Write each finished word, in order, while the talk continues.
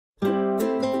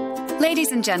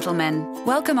Ladies and gentlemen,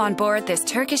 welcome on board this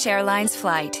Turkish Airlines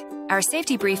flight. Our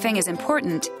safety briefing is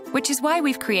important, which is why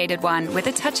we've created one with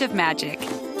a touch of magic.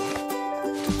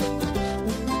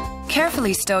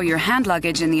 Carefully stow your hand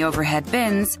luggage in the overhead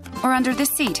bins or under the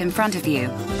seat in front of you.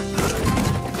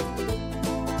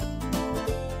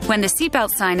 When the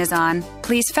seatbelt sign is on,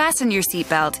 please fasten your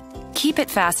seatbelt. Keep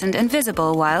it fastened and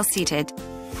visible while seated.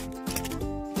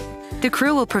 The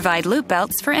crew will provide loop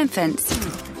belts for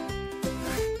infants.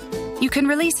 You can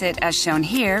release it as shown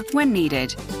here when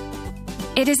needed.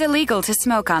 It is illegal to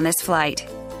smoke on this flight,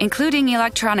 including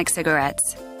electronic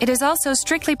cigarettes. It is also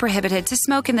strictly prohibited to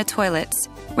smoke in the toilets,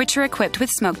 which are equipped with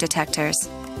smoke detectors.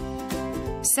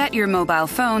 Set your mobile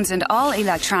phones and all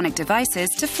electronic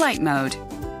devices to flight mode.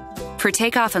 For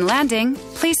takeoff and landing,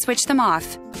 please switch them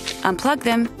off, unplug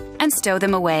them, and stow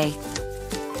them away.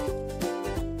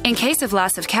 In case of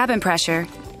loss of cabin pressure,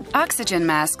 oxygen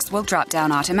masks will drop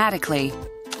down automatically.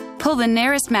 Pull the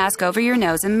nearest mask over your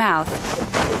nose and mouth.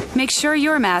 Make sure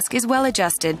your mask is well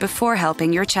adjusted before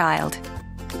helping your child.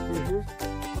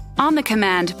 On the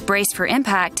command, brace for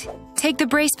impact, take the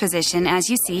brace position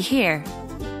as you see here.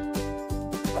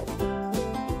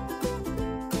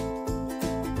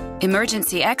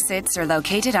 Emergency exits are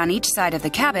located on each side of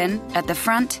the cabin, at the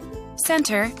front,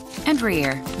 center, and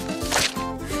rear.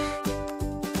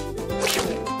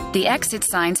 The exit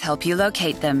signs help you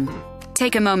locate them.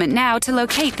 Take a moment now to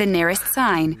locate the nearest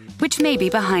sign, which may be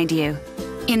behind you.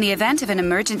 In the event of an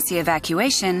emergency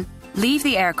evacuation, leave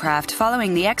the aircraft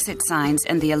following the exit signs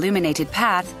and the illuminated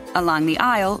path along the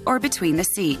aisle or between the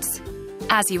seats.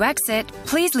 As you exit,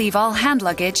 please leave all hand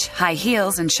luggage, high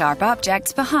heels, and sharp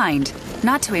objects behind,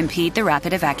 not to impede the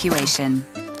rapid evacuation.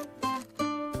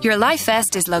 Your life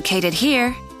vest is located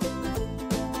here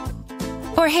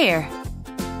or here.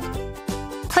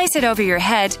 Place it over your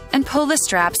head and pull the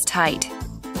straps tight.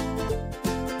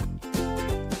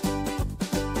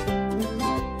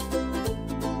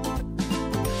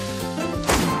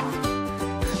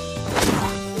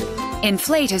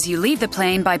 Inflate as you leave the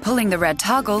plane by pulling the red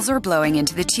toggles or blowing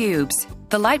into the tubes.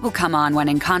 The light will come on when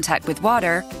in contact with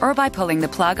water or by pulling the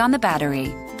plug on the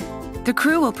battery. The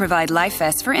crew will provide life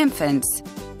vests for infants.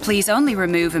 Please only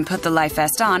remove and put the life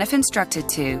vest on if instructed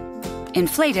to.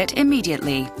 Inflate it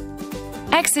immediately.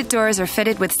 Exit doors are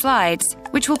fitted with slides,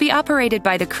 which will be operated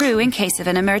by the crew in case of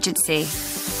an emergency.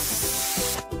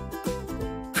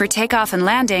 For takeoff and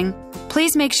landing,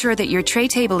 please make sure that your tray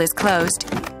table is closed,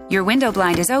 your window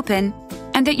blind is open,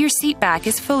 and that your seat back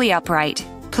is fully upright.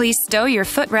 Please stow your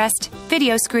footrest,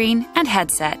 video screen, and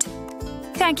headset.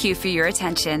 Thank you for your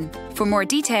attention. For more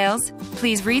details,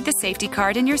 please read the safety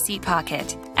card in your seat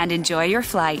pocket and enjoy your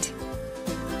flight.